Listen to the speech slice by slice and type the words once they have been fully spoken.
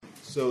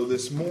So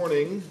this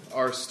morning,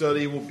 our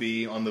study will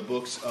be on the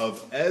books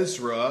of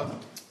Ezra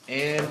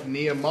and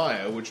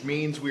Nehemiah, which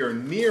means we are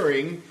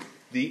nearing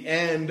the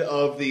end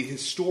of the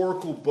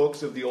historical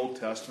books of the Old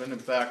Testament. In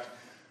fact,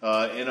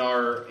 in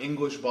our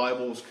English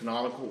Bible's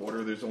canonical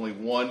order, there's only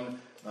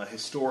one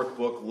historic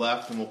book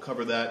left, and we'll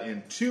cover that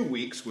in 2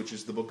 weeks, which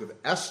is the book of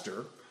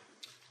Esther.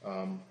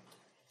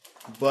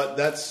 But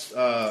that's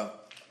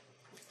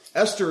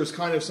Esther is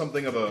kind of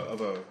something of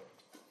a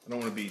I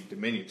don't want to be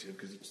diminutive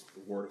because it's the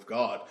Word of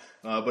God,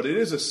 but it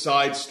is a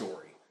side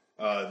story.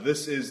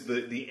 This is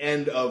the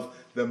end of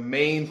the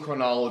main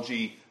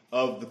chronology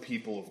of the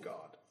people of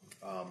God,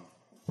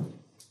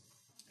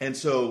 and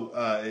so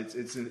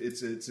it's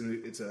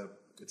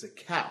a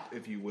cap,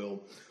 if you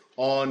will,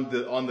 on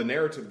the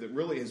narrative that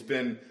really has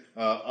been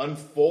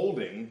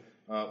unfolding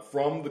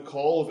from the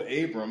call of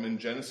Abram in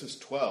Genesis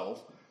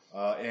 12,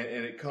 and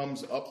it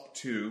comes up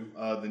to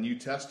the New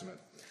Testament.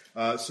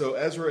 So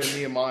Ezra and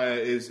Nehemiah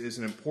is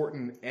an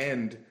important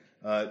end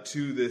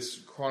to this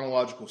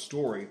chronological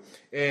story.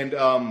 And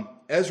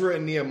Ezra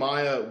and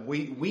Nehemiah,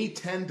 we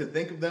tend to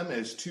think of them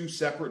as two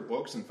separate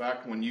books. In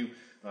fact, when you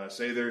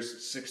say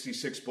there's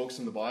 66 books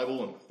in the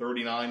Bible and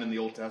 39 in the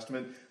Old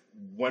Testament,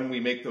 when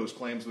we make those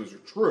claims, those are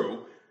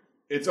true,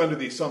 it's under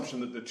the assumption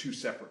that they're two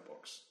separate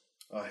books.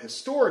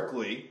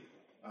 Historically,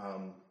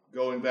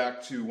 going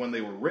back to when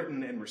they were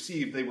written and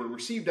received, they were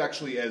received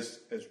actually as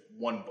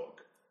one book.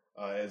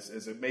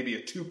 As maybe a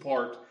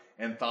two-part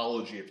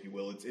anthology, if you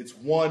will. It's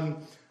one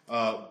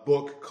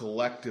book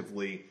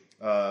collectively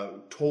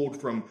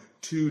told from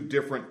two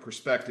different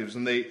perspectives.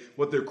 And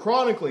what they're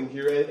chronicling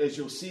here, as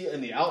you'll see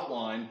in the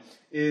outline,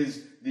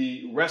 is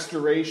the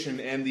restoration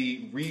and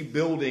the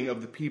rebuilding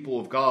of the people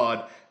of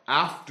God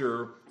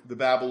after the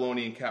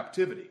Babylonian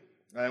captivity.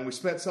 And we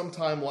spent some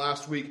time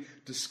last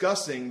week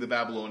discussing the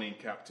Babylonian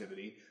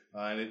captivity.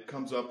 And it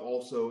comes up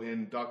also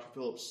in Dr.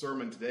 Phillips'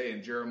 sermon today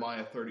in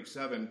Jeremiah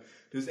 37.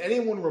 Does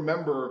anyone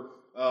remember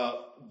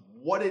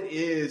what it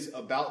is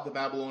about the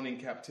Babylonian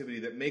captivity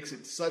that makes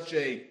it such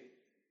a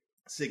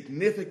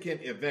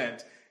significant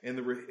event in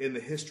the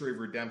history of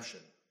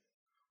redemption?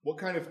 What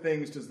kind of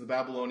things does the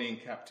Babylonian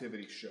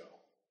captivity show?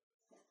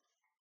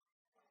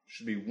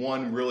 Should be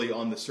one really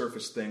on the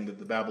surface thing that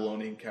the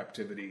Babylonian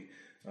captivity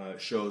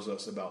shows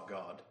us about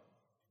God.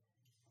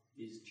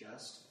 He's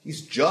just.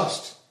 He's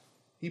just.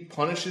 He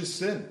punishes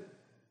sin.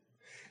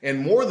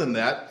 And more than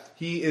that,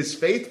 he is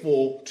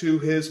faithful to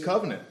his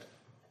covenant.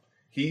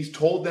 He's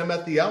told them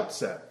at the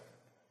outset,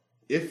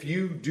 if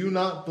you do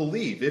not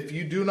believe, if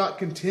you do not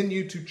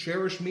continue to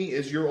cherish me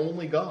as your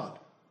only God,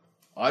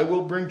 I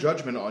will bring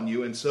judgment on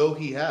you, and so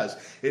he has.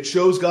 It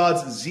shows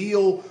God's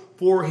zeal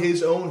for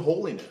his own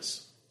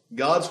holiness.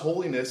 God's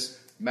holiness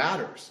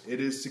matters.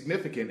 It is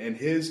significant, and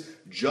his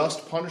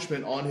just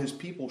punishment on his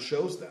people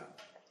shows that.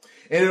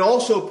 And it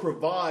also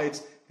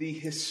provides the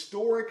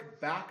historic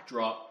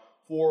backdrop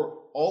for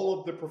all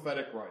of the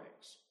prophetic writings.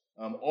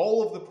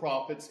 All of the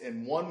prophets,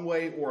 in one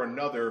way or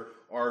another,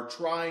 are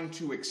trying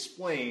to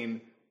explain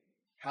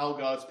how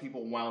God's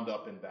people wound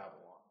up in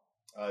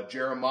Babylon.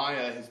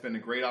 Jeremiah has been a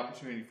great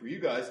opportunity for you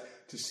guys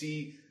to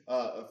see,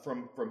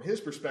 from his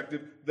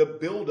perspective, the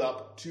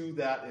build-up to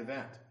that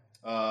event.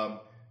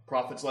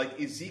 Prophets like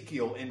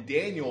Ezekiel and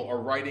Daniel are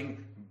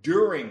writing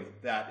during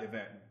that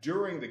event,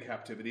 during the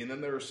captivity, and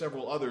then there are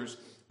several others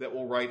that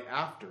will write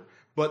after.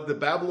 But the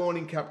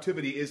Babylonian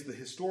captivity is the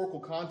historical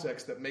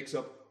context that makes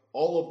up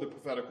all of the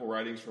prophetical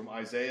writings from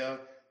Isaiah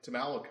to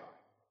Malachi.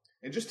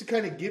 And just to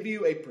kind of give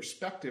you a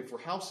perspective for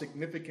how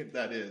significant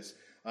that is,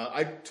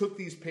 I took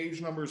these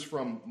page numbers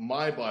from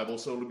my Bible,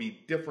 so it'll be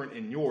different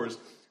in yours,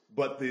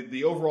 but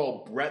the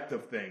overall breadth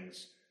of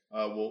things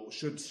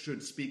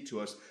should speak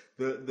to us.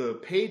 The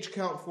page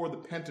count for the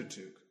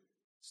Pentateuch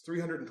is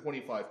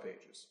 325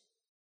 pages.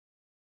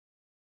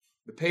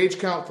 The page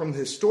count from the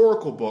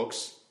historical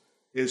books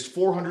is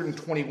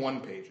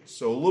 421 pages,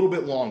 so a little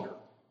bit longer.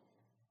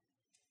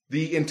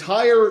 The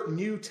entire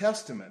New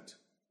Testament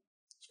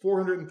is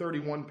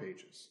 431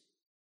 pages.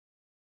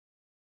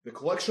 The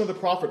collection of the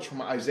prophets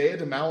from Isaiah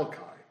to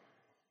Malachi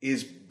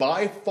is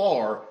by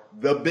far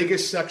the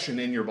biggest section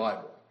in your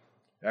Bible.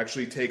 It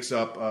actually takes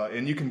up,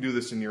 and you can do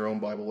this in your own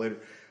Bible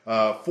later,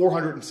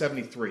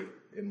 473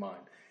 in mine.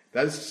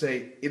 That is to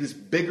say, it is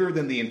bigger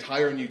than the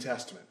entire New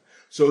Testament.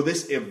 So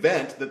this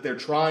event that they're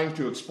trying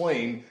to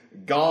explain,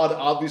 God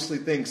obviously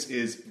thinks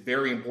is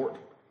very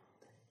important.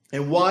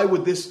 And why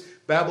would this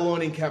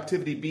Babylonian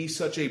captivity be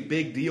such a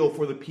big deal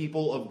for the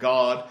people of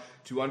God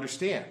to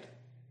understand?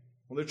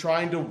 Well, they're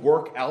trying to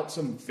work out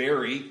some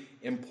very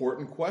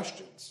important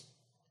questions.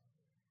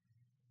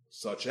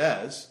 Such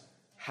as,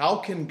 how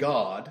can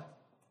God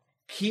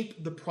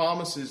keep the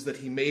promises that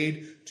he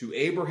made to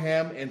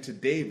Abraham and to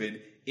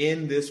David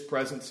in this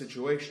present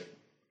situation?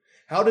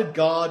 How did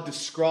God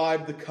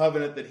describe the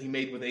covenant that he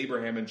made with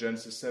Abraham in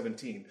Genesis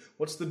 17?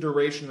 What's the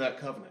duration of that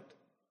covenant?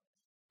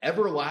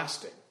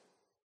 Everlasting.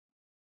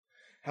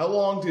 How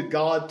long did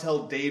God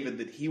tell David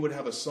that he would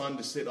have a son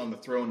to sit on the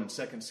throne in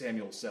 2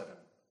 Samuel 7?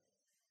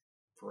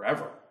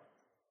 Forever.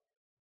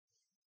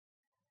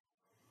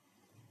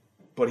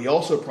 but he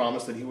also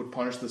promised that he would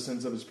punish the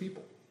sins of his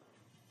people.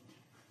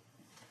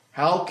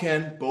 How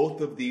can both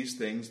of these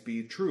things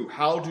be true?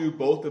 How do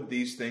both of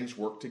these things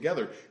work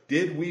together?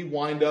 Did we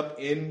wind up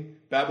in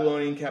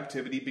Babylonian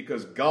captivity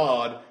because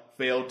God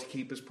failed to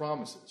keep his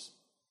promises?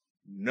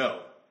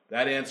 No.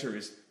 That answer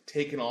is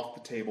taken off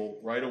the table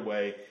right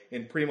away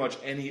in pretty much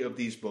any of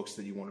these books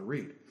that you want to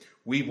read.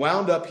 We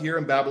wound up here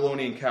in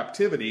Babylonian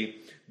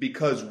captivity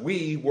because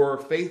we were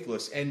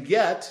faithless, and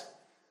yet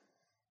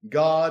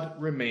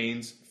God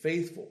remains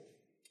faithful.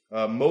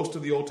 Most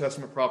of the Old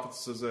Testament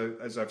prophets,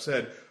 as I've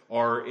said,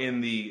 are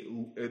in the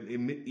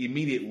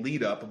immediate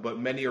lead-up, but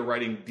many are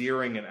writing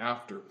during and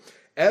after.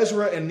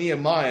 Ezra and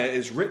Nehemiah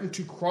is written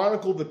to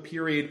chronicle the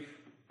period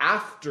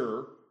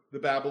after the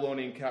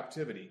Babylonian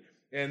captivity,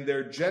 and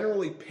they're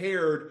generally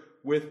paired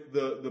with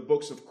the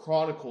books of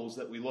Chronicles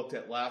that we looked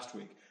at last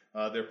week.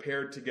 They're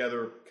paired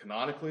together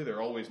canonically.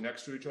 They're always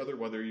next to each other,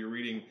 whether you're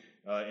reading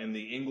in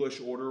the English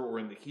order or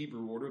in the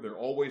Hebrew order. They're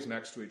always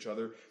next to each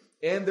other.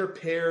 And they're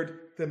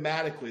paired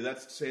thematically.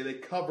 That's to say they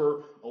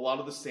cover a lot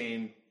of the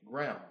same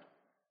ground.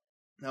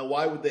 Now,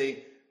 why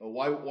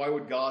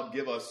would God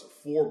give us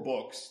 4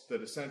 books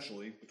that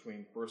essentially,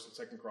 between 1st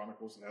and 2nd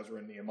Chronicles and Ezra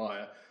and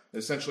Nehemiah, that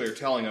essentially are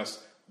telling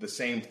us the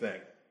same thing?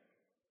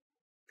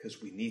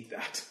 Because we need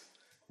that.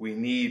 We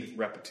need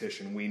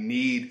repetition. We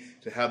need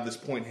to have this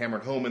point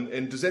hammered home.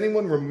 And does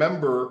anyone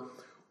remember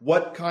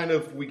what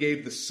we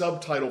gave the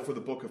subtitle for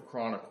the book of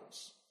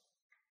Chronicles?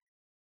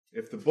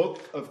 If the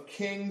book of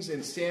Kings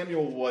and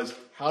Samuel was,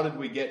 how did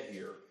we get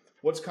here?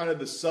 What's kind of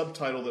the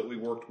subtitle that we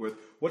worked with?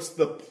 What's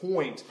the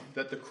point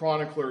that the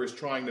chronicler is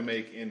trying to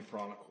make in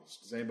Chronicles?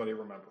 Does anybody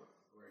remember?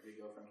 Where do we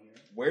go from here?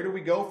 Where do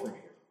we go from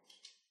here?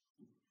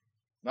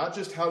 Not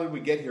just how did we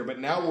get here, but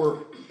now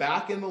we're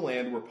back in the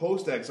land, we're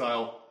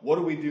post-exile. What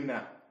do we do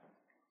now?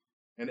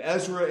 And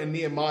Ezra and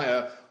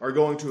Nehemiah are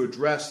going to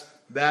address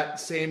that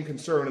same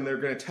concern, and they're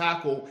going to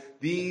tackle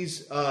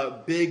these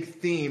big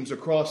themes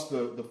across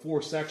the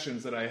 4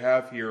 sections that I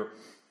have here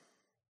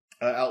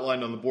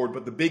outlined on the board.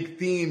 But the big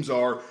themes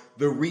are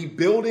the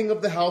rebuilding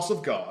of the house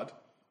of God,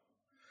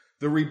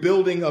 the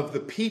rebuilding of the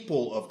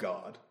people of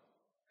God,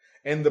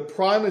 and the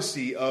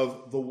primacy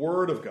of the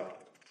Word of God.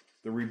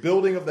 The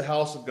rebuilding of the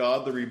house of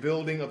God, the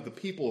rebuilding of the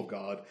people of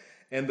God,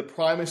 and the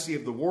primacy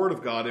of the Word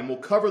of God. And we'll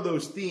cover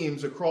those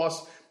themes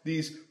across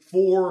these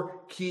 4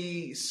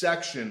 key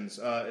sections.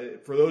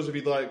 For those of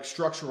you that like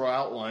structural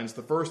outlines,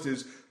 the first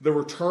is the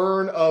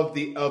return of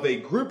a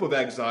group of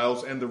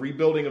exiles and the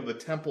rebuilding of the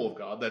temple of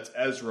God. That's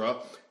Ezra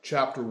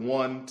chapter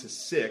 1 to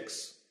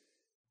 6.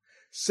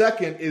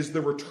 Second is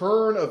the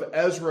return of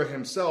Ezra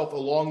himself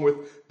along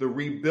with the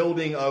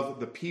rebuilding of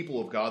the people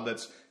of God.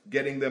 That's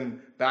getting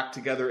them back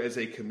together as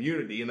a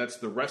community, and that's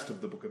the rest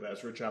of the book of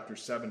Ezra,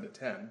 chapters 7 to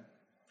 10.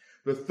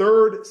 The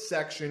third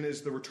section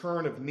is the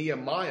return of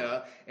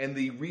Nehemiah and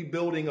the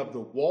rebuilding of the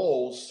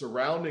walls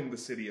surrounding the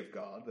city of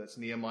God. That's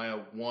Nehemiah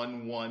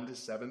 1:1 to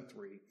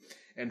 7:3.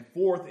 And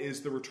fourth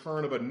is the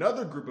return of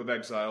another group of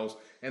exiles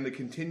and the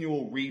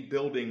continual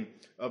rebuilding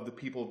of the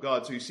people of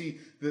God. So you see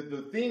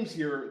the themes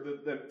here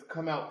that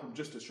come out from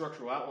just a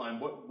structural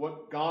outline.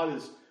 What God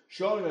is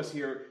showing us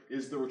here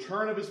is the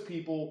return of his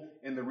people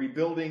and the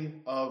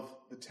rebuilding of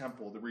the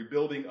temple, the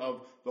rebuilding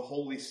of the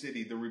holy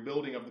city, the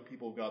rebuilding of the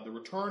people of God, the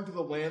return to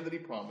the land that he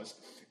promised,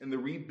 and the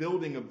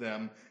rebuilding of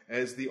them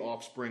as the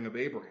offspring of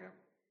Abraham.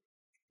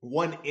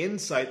 One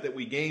insight that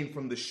we gain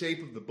from the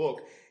shape of the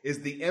book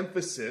is the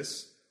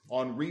emphasis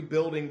on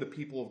rebuilding the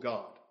people of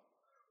God.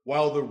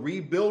 While the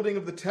rebuilding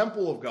of the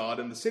temple of God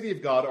and the city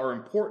of God are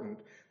important,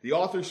 the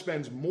author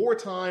spends more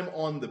time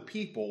on the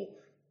people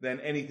than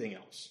anything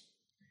else.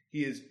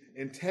 He is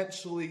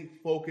intentionally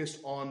focused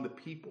on the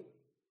people.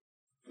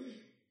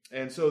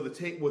 And so the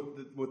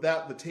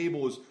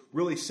table is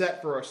really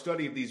set for our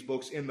study of these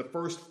books in the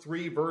first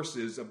 3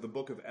 verses of the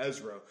book of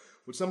Ezra.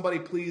 Would somebody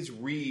please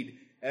read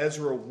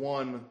Ezra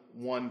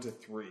 1:1 to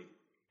 3?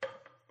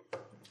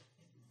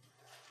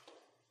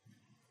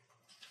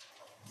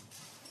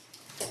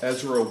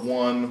 Ezra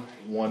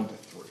 1:1 to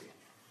 3.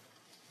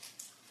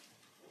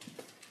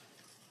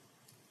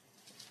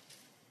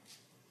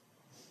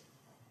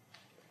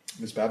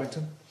 Ms.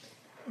 Babington?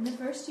 In the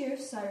first year of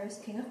Cyrus,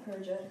 king of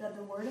Persia, that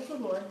the word of the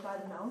Lord by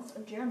the mouth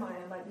of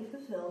Jeremiah might be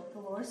fulfilled, the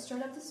Lord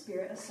stirred up the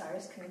spirit of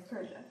Cyrus, king of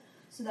Persia,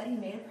 so that he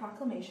made a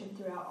proclamation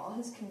throughout all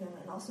his kingdom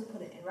and also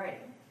put it in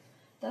writing.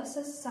 Thus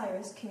says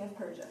Cyrus, king of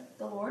Persia,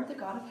 the Lord, the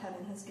God of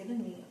heaven, has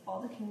given me all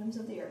the kingdoms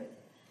of the earth,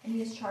 and he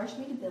has charged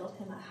me to build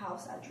him a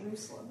house at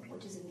Jerusalem,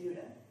 which is in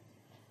Judah.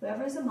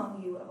 Whoever is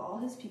among you of all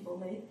his people,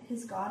 may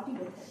his God be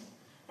with him,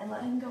 and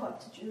let him go up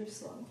to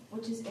Jerusalem,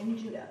 which is in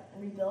Judah,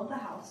 and rebuild the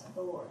house of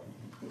the Lord,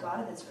 the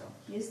God of Israel.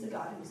 He is the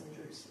God who is in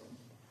Jerusalem.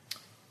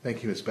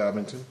 Thank you, Ms.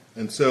 Babington.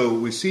 And so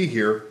we see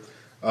here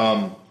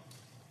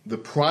the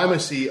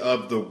primacy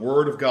of the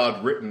Word of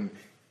God written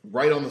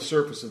right on the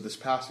surface of this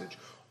passage.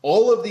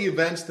 All of the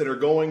events that are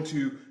going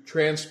to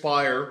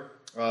transpire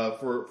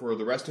for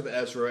the rest of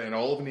Ezra and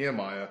all of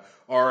Nehemiah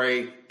are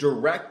a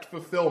direct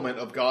fulfillment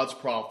of God's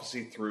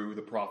prophecy through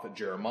the prophet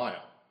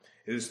Jeremiah.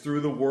 It is through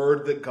the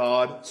word that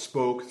God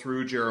spoke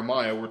through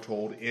Jeremiah, we're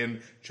told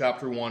in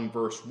chapter 1,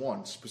 verse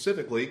 1.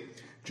 Specifically,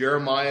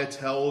 Jeremiah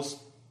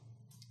tells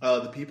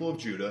the people of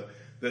Judah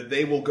that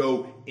they will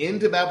go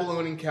into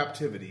Babylonian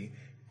captivity,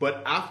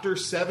 but after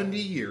 70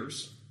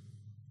 years,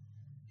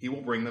 he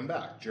will bring them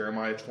back.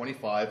 Jeremiah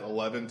 25,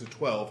 11 to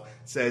 12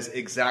 says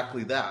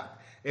exactly that.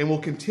 And we'll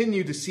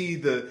continue to see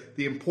the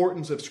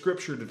importance of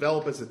Scripture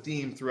develop as a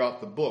theme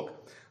throughout the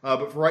book.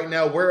 But for right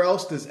now, where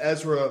else does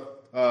Ezra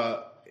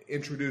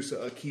introduce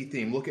a key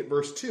theme? Look at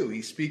verse 2.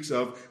 He speaks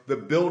of the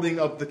building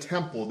of the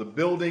temple, the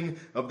building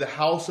of the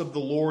house of the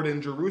Lord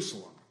in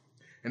Jerusalem.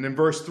 And in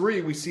verse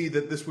 3, we see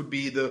that this would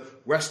be the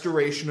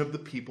restoration of the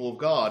people of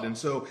God. And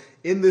so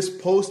in this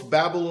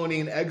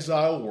post-Babylonian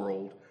exile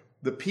world,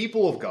 the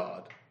people of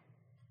God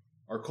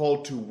are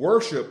called to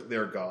worship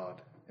their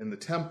God in the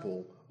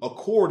temple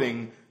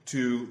according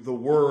to the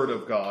word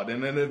of God.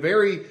 And in a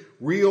very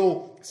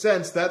real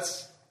sense,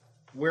 that's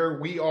where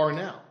we are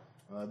now.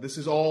 This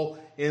is all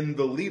in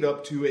the lead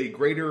up to a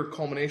greater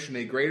culmination,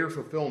 a greater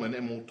fulfillment,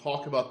 and we'll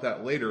talk about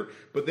that later.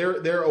 But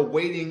they're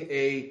awaiting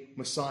a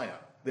Messiah.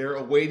 They're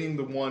awaiting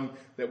the one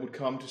that would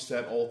come to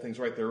set all things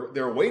right.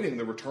 They're awaiting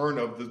the return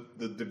of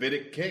the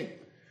Davidic king.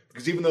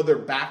 Because even though they're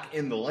back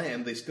in the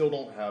land, they still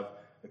don't have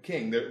a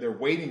king. They're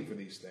waiting for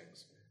these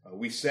things.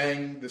 We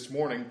sang this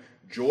morning,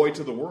 Joy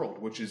to the World,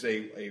 which is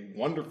a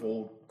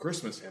wonderful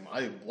Christmas hymn.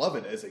 I love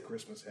it as a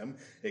Christmas hymn,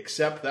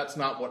 except that's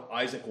not what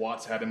Isaac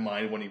Watts had in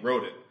mind when he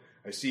wrote it.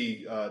 I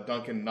see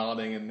Duncan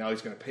nodding, and now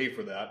he's going to pay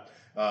for that.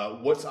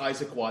 What's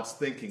Isaac Watts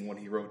thinking when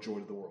he wrote Joy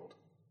to the World?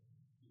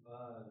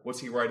 What's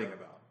he writing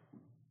about?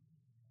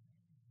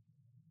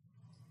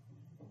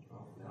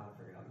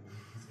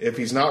 If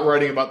he's not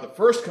writing about the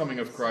first coming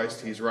of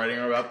Christ, he's writing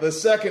about the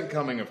second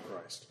coming of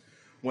Christ.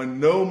 When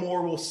no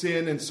more will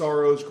sin and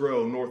sorrows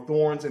grow, nor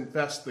thorns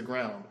infest the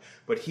ground,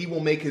 but he will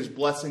make his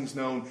blessings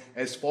known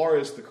as far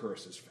as the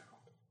curse is found.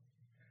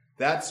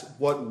 That's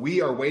what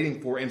we are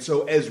waiting for. And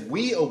so as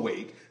we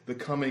await the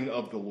coming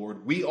of the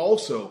Lord, we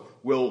also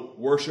will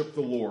worship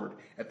the Lord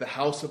at the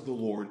house of the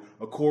Lord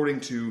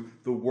according to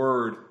the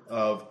word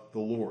of the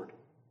Lord.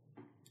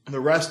 The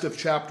rest of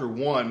chapter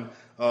 1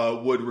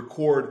 would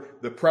record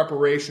the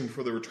preparation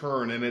for the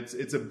return. And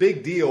it's a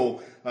big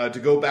deal to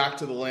go back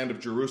to the land of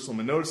Jerusalem.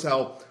 And notice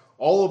how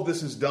all of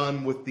this is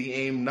done with the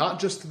aim not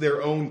just to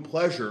their own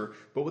pleasure,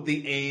 but with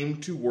the aim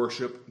to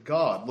worship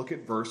God. Look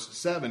at verse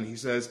 7. He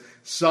says,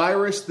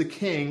 Cyrus the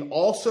king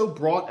also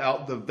brought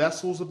out the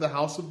vessels of the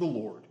house of the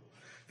Lord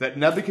that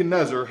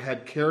Nebuchadnezzar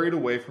had carried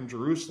away from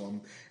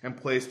Jerusalem and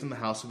placed in the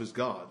house of his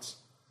gods.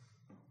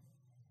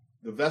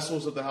 The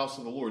vessels of the house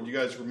of the Lord. You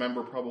guys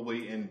remember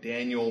probably in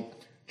Daniel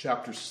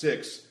chapter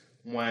 6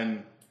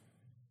 when,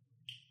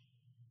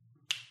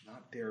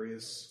 not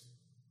Darius,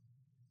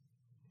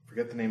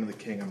 forget the name of the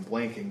king, I'm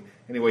blanking.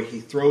 Anyway, he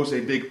throws a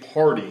big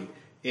party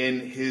in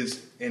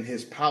his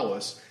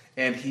palace,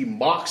 and he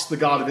mocks the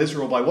God of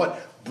Israel by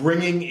what?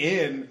 Bringing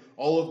in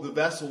all of the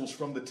vessels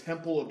from the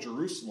temple of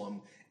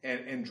Jerusalem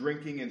and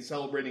drinking and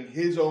celebrating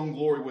his own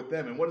glory with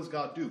them. And what does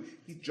God do?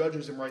 He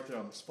judges him right there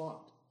on the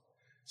spot.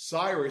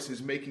 Cyrus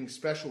is making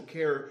special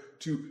care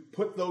to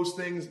put those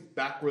things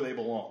back where they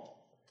belong.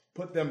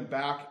 Put them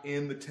back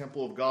in the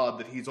temple of God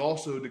that he's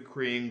also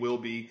decreeing will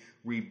be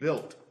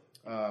rebuilt.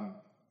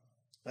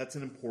 That's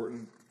an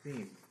important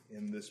theme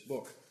in this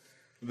book.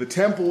 The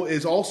temple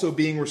is also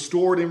being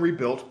restored and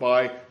rebuilt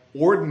by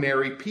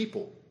ordinary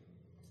people.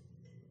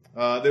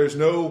 There's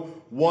no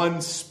one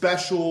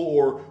special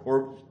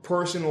or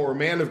person or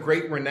man of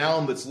great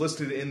renown that's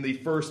listed in the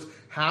first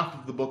half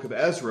of the book of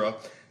Ezra.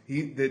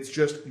 It's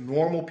just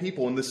normal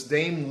people. And the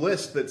same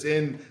list that's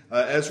in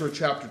Ezra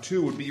chapter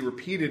 2 would be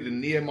repeated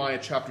in Nehemiah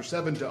chapter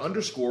 7 to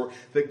underscore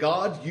that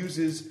God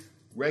uses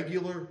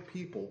regular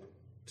people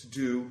to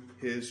do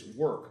his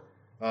work.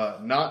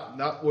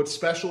 Not what's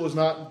special is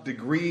not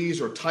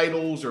degrees or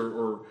titles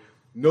or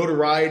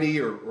notoriety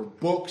or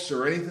books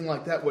or anything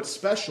like that. What's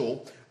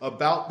special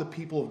about the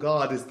people of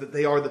God is that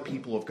they are the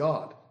people of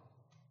God.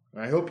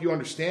 And I hope you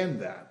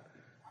understand that.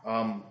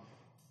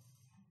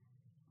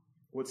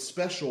 What's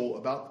special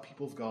about the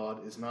people of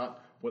God is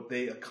not what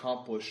they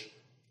accomplish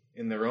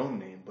in their own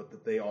name, but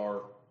that they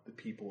are the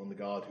people and the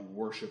God who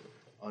worship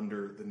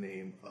under the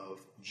name of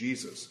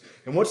Jesus.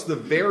 And what's the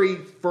very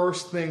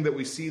first thing that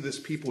we see this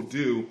people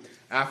do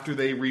after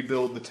they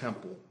rebuild the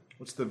temple?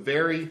 What's the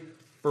very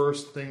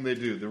first thing they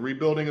do? The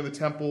rebuilding of the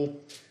temple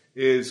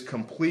is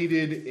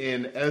completed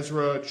in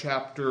Ezra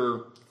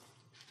chapter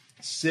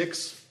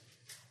 6.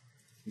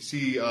 You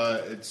see,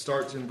 it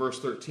starts in verse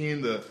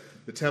 13. The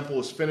temple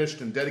is finished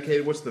and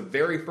dedicated. What's the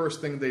very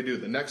first thing they do?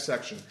 The next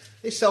section.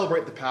 They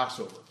celebrate the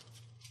Passover.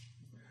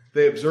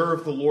 They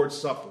observe the Lord's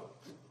Supper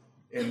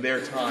in their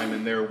time,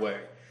 in their way.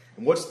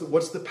 And what's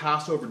the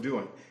Passover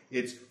doing?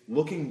 It's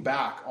looking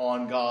back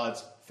on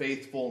God's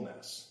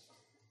faithfulness.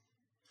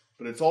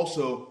 But it's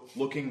also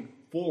looking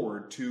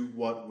forward to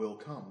what will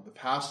come. The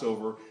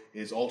Passover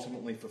is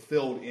ultimately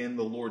fulfilled in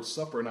the Lord's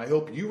Supper, and I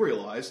hope you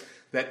realize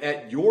that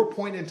at your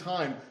point in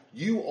time,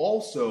 you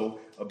also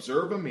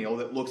observe a meal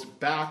that looks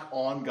back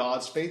on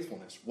God's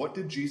faithfulness. What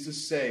did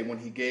Jesus say when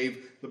he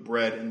gave the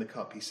bread and the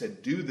cup? He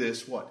said, do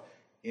this, what?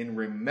 In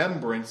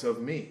remembrance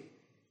of me.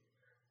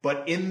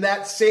 But in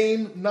that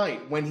same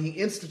night, when he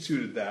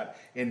instituted that,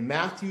 in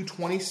Matthew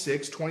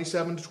 26,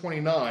 27 to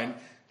 29,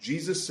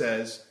 Jesus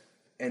says,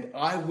 and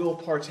I will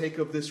partake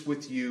of this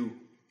with you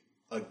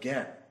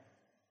again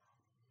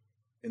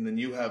in the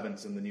new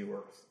heavens and the new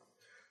earth.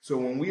 So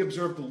when we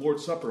observe the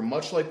Lord's Supper,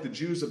 much like the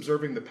Jews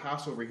observing the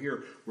Passover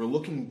here, we're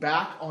looking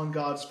back on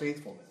God's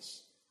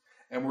faithfulness.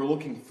 And we're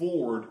looking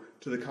forward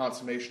to the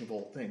consummation of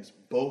all things.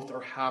 Both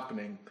are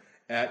happening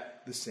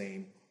at the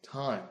same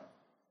time.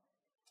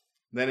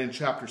 Then in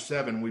chapter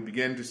 7, we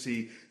begin to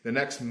see the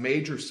next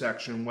major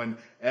section when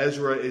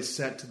Ezra is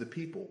sent to the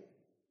people.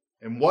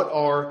 And what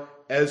are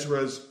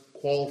Ezra's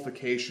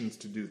qualifications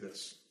to do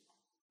this?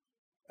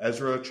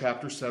 Ezra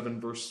chapter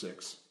 7, verse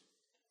 6.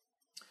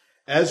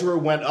 Ezra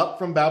went up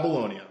from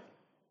Babylonia.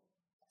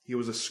 He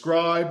was a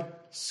scribe,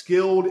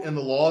 skilled in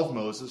the law of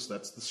Moses,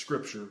 that's the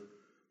scripture,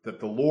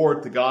 that the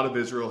Lord, the God of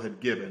Israel, had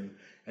given,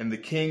 and the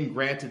king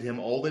granted him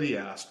all that he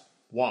asked.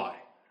 Why?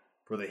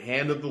 For the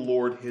hand of the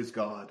Lord his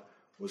God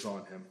was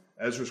on him.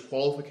 Ezra's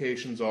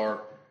qualifications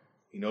are,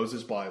 he knows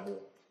his Bible,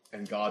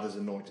 and God has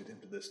anointed him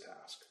to this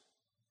task.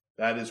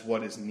 That is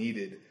what is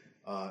needed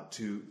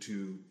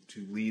to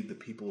lead the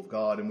people of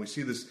God. And we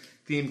see this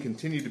theme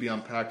continue to be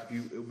unpacked.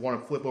 If you want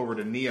to flip over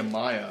to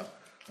Nehemiah,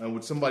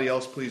 would somebody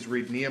else please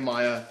read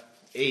Nehemiah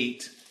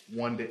 8,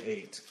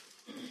 1-8?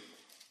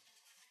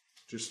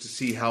 Just to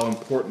see how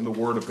important the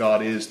Word of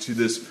God is to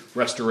this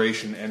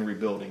restoration and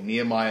rebuilding.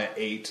 Nehemiah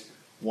 8,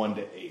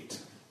 1-8.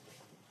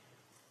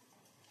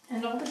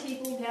 And all the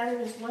people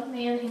gathered as one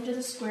man into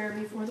the square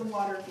before the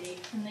water gate,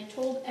 and they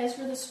told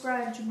Ezra the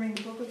scribe to bring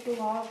the book of the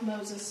law of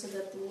Moses, so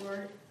that the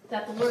Lord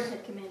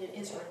had commanded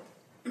Israel.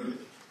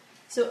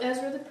 So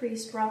Ezra the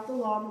priest brought the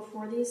law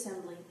before the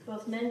assembly,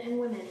 both men and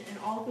women, and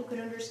all who could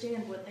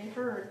understand what they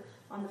heard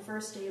on the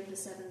first day of the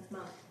 7th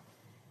month.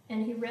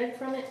 And he read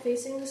from it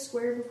facing the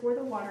square before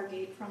the water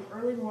gate from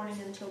early morning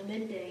until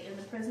midday, in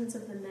the presence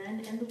of the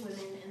men and the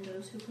women and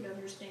those who could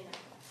understand.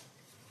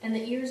 And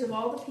the ears of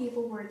all the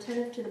people were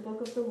attentive to the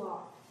book of the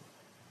law.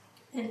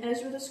 And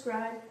Ezra the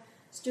scribe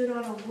stood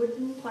on a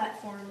wooden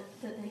platform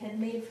that they had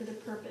made for the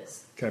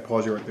purpose. Can I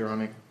pause you right there,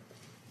 honey?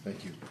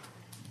 Thank you.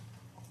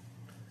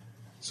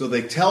 So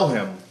they tell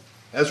him,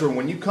 Ezra,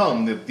 when you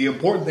come, the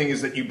important thing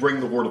is that you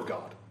bring the Word of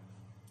God.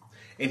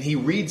 And he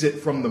reads it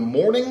from the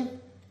morning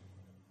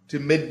to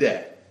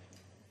midday.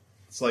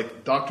 It's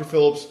like Dr.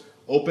 Phillips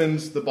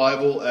opens the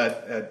Bible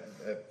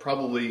at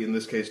probably, in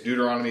this case,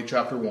 Deuteronomy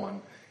chapter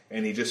 1,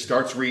 and he just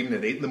starts reading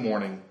at 8 in the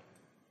morning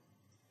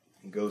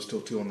and goes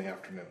till 2 in the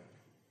afternoon.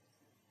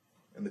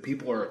 And the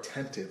people are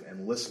attentive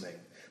and listening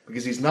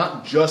because he's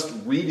not just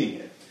reading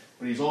it,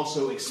 but he's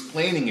also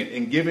explaining it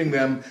and giving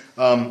them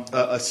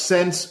a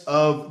sense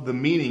of the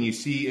meaning. You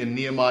see in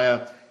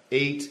Nehemiah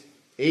 8,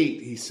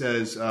 he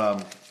says,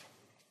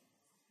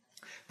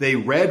 they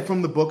read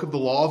from the book of the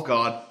law of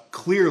God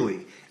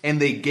clearly,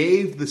 and they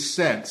gave the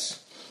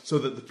sense so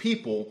that the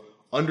people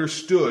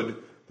understood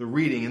the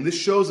reading. And this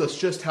shows us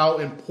just how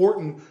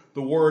important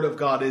the Word of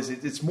God is.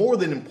 It's more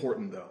than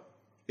important, though.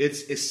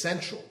 It's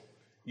essential.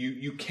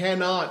 You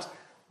cannot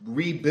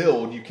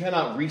rebuild, you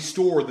cannot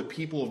restore the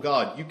people of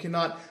God. You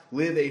cannot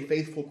live a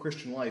faithful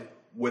Christian life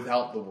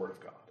without the Word of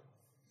God.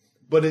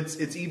 But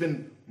it's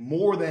even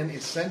more than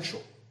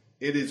essential.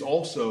 It is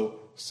also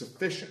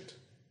sufficient.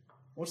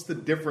 What's the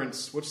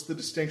difference? What's the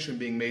distinction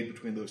being made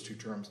between those two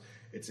terms?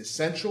 It's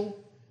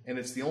essential, and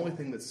it's the only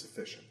thing that's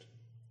sufficient.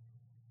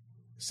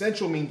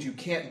 Essential means you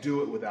can't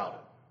do it without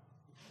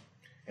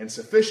it. And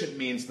sufficient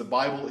means the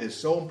Bible is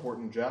so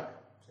important, Jack.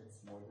 It's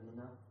more than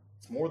enough.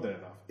 It's more than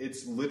enough.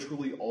 It's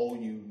literally all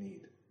you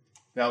need.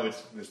 Now,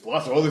 there's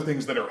lots of other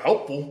things that are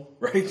helpful,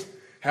 right?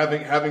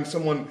 Having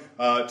someone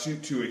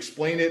to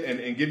explain it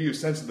and give you a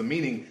sense of the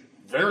meaning,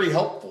 very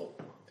helpful.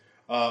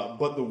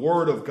 But the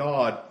Word of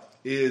God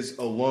is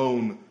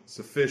alone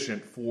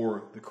sufficient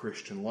for the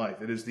Christian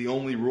life. It is the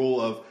only rule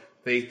of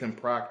faith and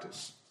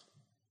practice.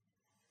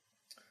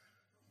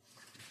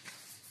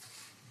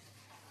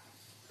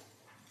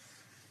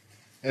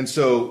 And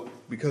so,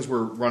 because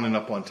we're running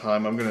up on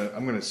time, I'm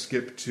gonna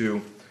skip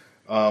to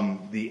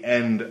the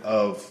end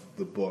of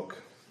the book.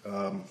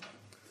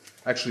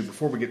 Actually,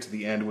 before we get to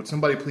the end, would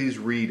somebody please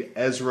read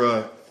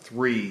Ezra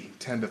 3,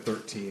 10 to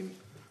 13?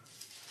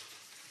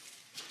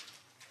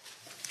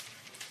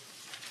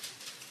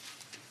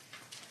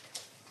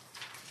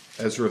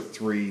 Ezra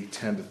 3,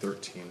 10 to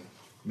 13.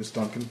 Miss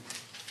Duncan?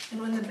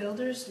 And when the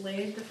builders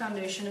laid the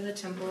foundation of the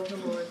temple of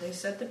the Lord, they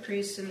set the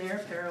priests in their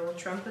apparel with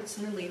trumpets,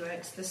 and the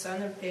Levites, the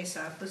son of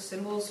Asaph, with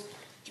cymbals,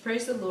 to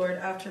praise the Lord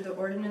after the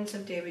ordinance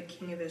of David,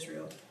 king of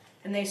Israel.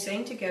 And they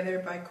sang together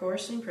by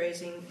course and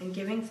praising, and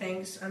giving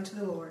thanks unto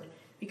the Lord,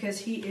 because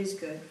he is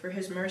good, for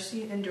his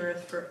mercy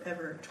endureth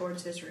forever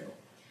towards Israel.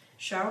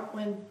 Shout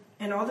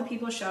And all the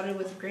people shouted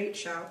with a great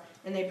shout,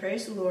 and they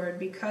praised the Lord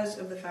because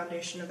of the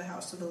foundation of the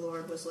house of the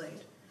Lord was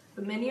laid.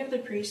 But many of the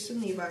priests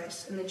and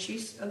Levites and the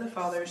chiefs of the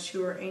fathers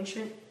who were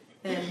ancient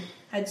men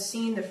had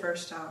seen the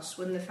first house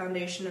when the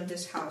foundation of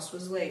this house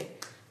was laid.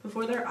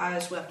 Before their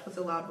eyes wept with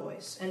a loud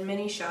voice, and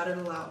many shouted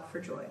aloud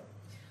for joy.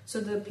 So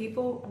the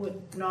people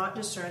would not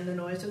discern the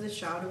noise of the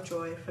shout of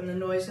joy from the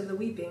noise of the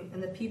weeping,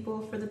 and the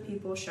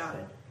people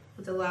shouted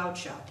with a loud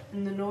shout,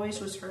 and the noise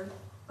was heard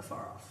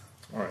afar off.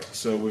 All right,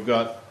 so we've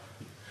got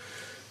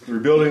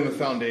rebuilding the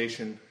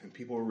foundation, and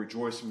people are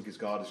rejoicing because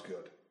God is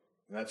good.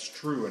 And that's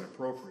true and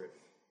appropriate.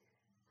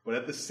 But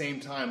at the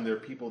same time, there are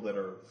people that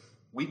are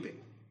weeping.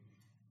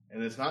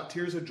 And it's not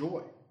tears of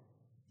joy.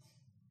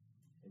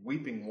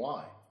 Weeping,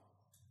 why?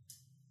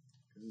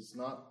 Because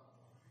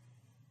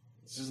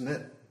this isn't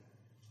it.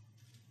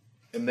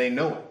 And they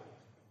know it.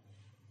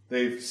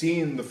 They've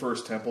seen the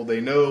first temple.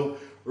 They know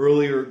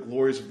earlier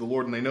glories of the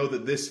Lord, and they know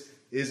that this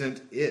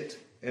isn't it.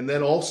 And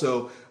then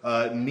also,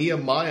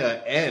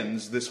 Nehemiah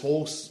ends this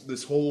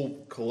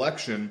whole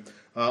collection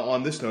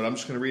on this note. I'm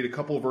just going to read a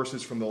couple of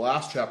verses from the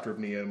last chapter of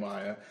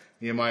Nehemiah.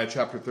 Nehemiah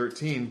chapter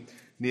 13.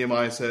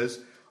 Nehemiah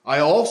says, I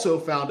also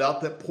found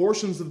out that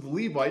portions of the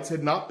Levites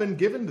had not been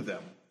given to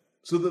them,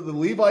 so that the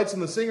Levites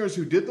and the singers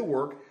who did the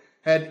work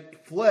had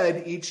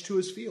fled each to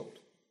his field.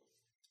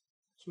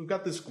 So we've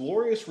got this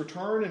glorious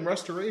return and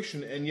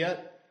restoration, and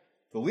yet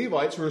the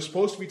Levites, who are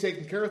supposed to be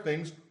taking care of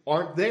things,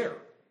 aren't there.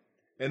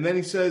 And then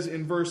he says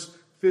in verse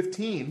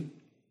 15,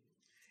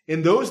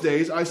 in those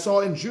days I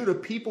saw in Judah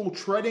people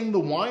treading the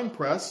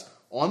winepress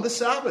on the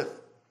Sabbath,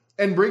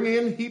 and bringing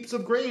in heaps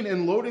of grain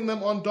and loading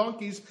them on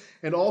donkeys,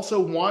 and also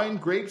wine,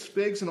 grapes,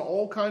 figs, and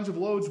all kinds of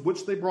loads,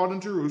 which they brought in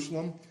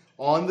Jerusalem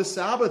on the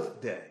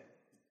Sabbath day.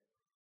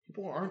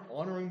 People aren't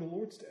honoring the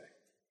Lord's day.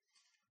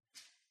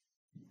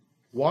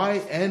 Why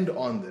end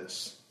on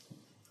this?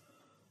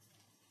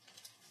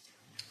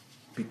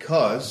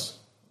 Because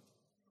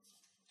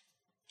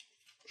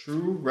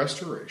true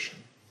restoration,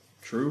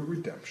 true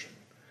redemption,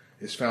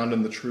 is found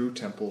in the true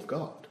temple of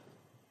God,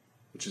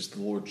 which is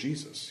the Lord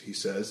Jesus. He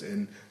says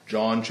in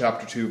John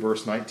chapter 2,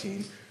 verse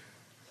 19,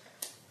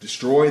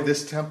 destroy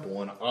this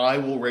temple and I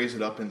will raise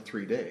it up in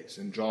 3 days.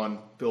 And John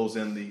fills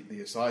in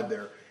the aside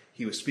there.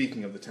 He was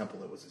speaking of the temple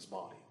that was his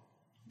body.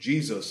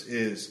 Jesus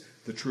is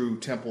the true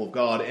temple of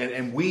God.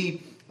 And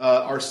we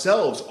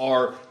ourselves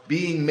are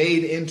being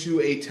made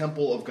into a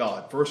temple of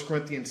God. 1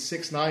 Corinthians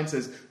 6:9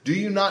 says, do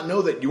you not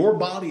know that your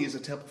body is a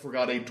temple for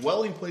God, a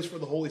dwelling place for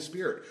the Holy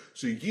Spirit?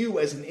 So you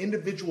as an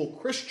individual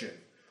Christian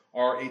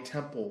are a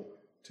temple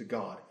to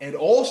God. And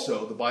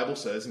also, the Bible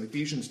says in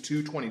Ephesians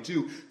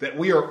 2:22, that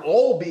we are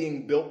all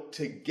being built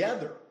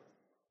together,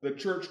 the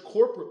church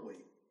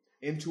corporately,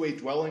 into a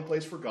dwelling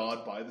place for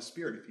God by the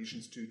Spirit.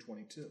 Ephesians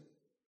 2:22.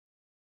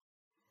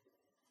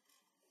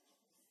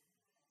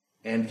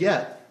 And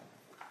yet,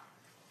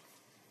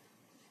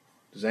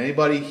 does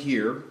anybody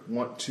here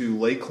want to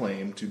lay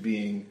claim to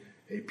being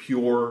a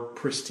pure,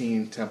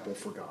 pristine temple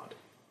for God?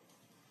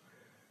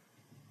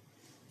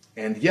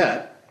 And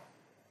yet,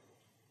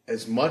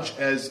 as much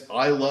as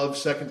I love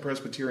Second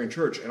Presbyterian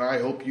Church, and I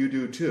hope you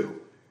do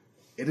too,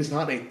 it is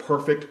not a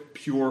perfect,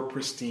 pure,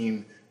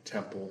 pristine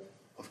temple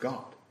of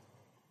God.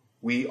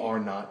 We are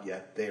not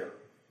yet there.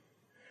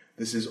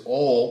 This is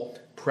all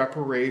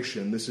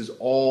preparation. This is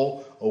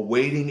all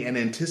awaiting and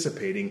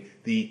anticipating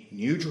the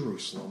new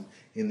Jerusalem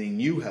in the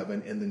new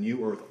heaven and the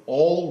new earth.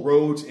 All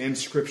roads in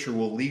Scripture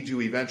will lead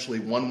you eventually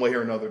one way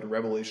or another to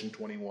Revelation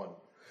 21,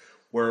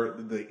 where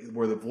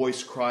the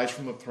voice cries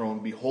from the throne,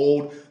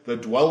 behold, the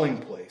dwelling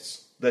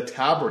place, the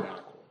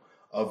tabernacle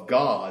of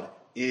God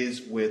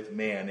is with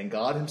man, and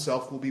God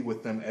himself will be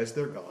with them as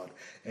their God,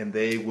 and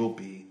they will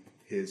be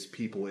his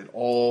people. It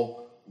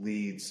all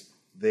leads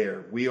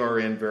there. We are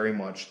in very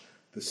much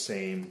the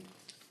same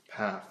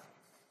path.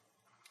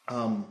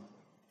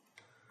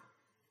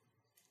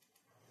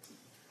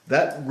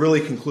 That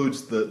really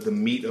concludes the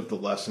meat of the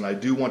lesson. I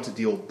do want to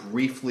deal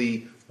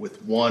briefly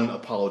with one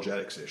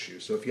apologetics issue.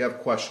 So if you have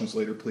questions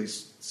later,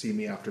 please see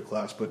me after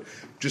class. But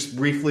just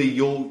briefly,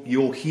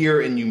 you'll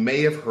hear, and you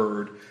may have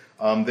heard,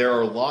 there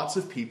are lots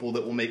of people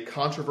that will make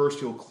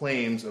controversial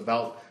claims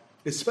about,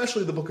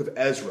 especially the book of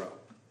Ezra.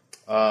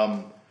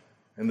 And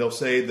they'll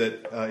say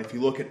that if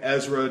you look at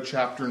Ezra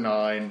chapter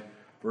 9,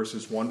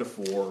 verses 1 to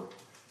 4,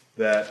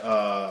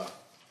 that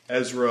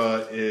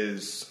Ezra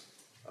is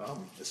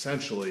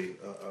essentially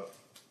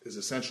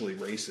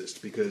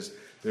racist, because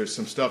there's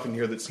some stuff in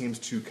here that seems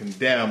to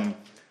condemn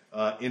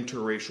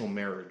interracial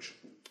marriage.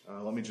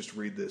 Let me just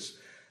read this.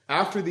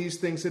 After these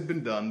things had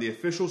been done, the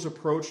officials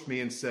approached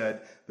me and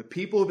said, the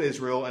people of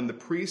Israel and the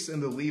priests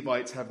and the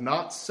Levites have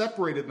not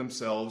separated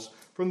themselves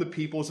from the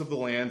peoples of the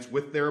lands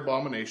with their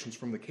abominations,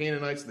 from the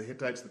Canaanites, the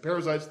Hittites, the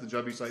Perizzites, the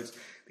Jebusites,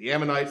 the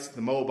Ammonites,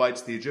 the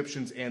Moabites, the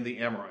Egyptians, and the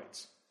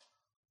Amorites.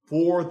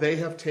 For they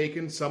have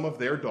taken some of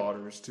their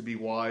daughters to be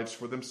wives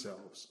for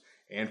themselves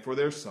and for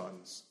their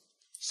sons,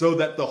 so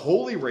that the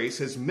holy race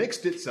has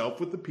mixed itself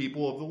with the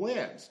people of the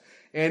lands.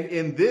 And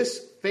in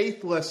this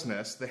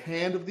faithlessness, the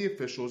hand of the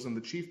officials and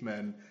the chief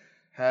men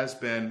has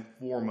been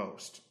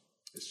foremost.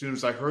 As soon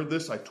as I heard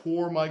this, I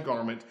tore my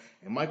garment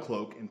and my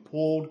cloak and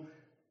pulled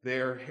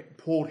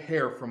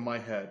hair from my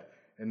head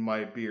and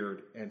my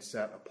beard and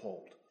sat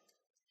appalled.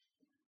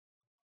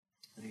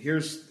 And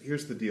here's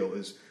the deal,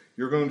 is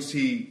you're going to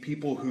see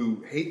people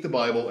who hate the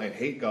Bible and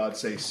hate God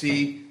say,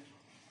 see,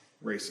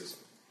 racism.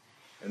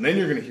 And then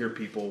you're going to hear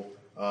people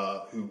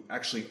who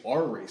actually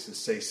are racist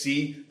say,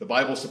 see, the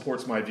Bible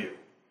supports my view.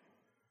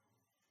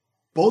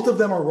 Both of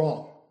them are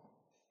wrong.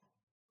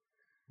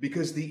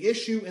 Because the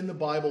issue in the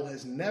Bible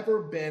has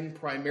never been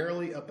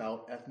primarily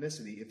about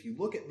ethnicity. If you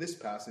look at this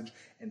passage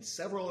and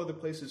several other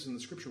places in the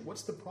Scripture,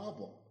 what's the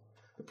problem?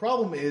 The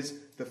problem is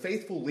the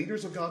faithful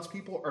leaders of God's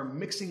people are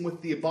mixing with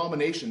the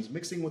abominations,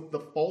 mixing with the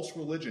false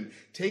religion,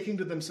 taking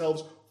to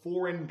themselves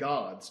foreign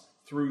gods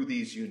through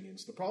these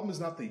unions. The problem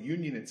is not the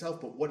union itself,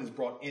 but what is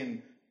brought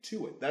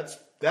into it. That's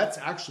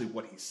actually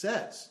what he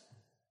says.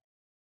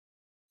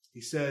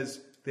 He says,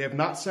 they have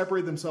not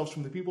separated themselves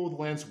from the people of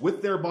the lands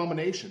with their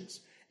abominations,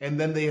 and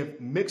then they have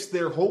mixed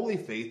their holy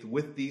faith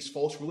with these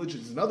false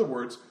religions. In other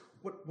words,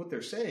 what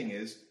they're saying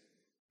is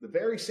the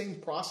very same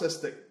process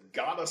that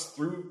got us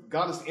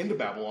into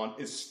Babylon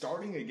is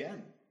starting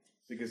again,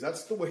 because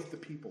that's the way the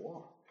people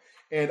are.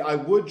 And I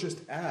would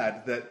just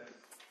add that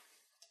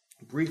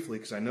briefly,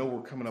 because I know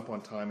we're coming up on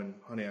time, and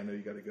honey, I know you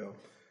got to go.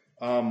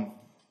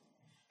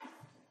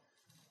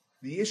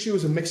 The issue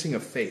is a mixing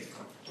of faith.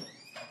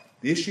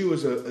 The issue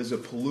is a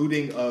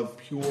polluting of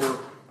pure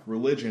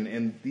religion,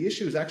 and the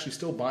issue is actually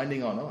still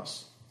binding on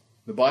us.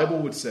 The Bible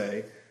would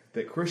say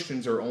that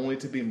Christians are only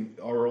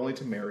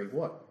to marry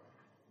what?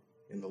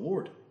 In the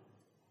Lord.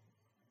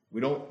 We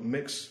don't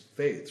mix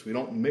faiths. We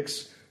don't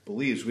mix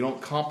beliefs. We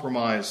don't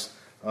compromise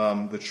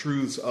the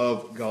truths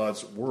of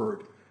God's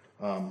word.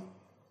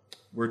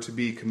 We're to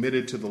be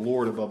committed to the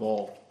Lord above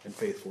all and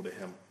faithful to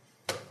him.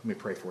 Let me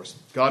pray for us.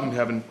 God in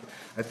heaven,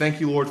 I thank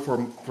you, Lord,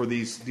 for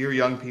these dear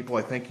young people.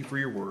 I thank you for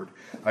your word.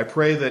 I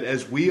pray that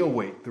as we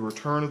await the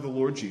return of the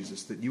Lord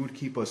Jesus, that you would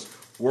keep us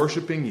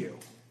worshiping you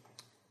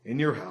in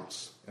your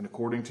house and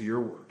according to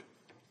your word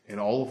in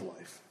all of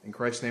life. In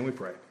Christ's name we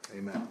pray.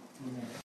 Amen. Amen.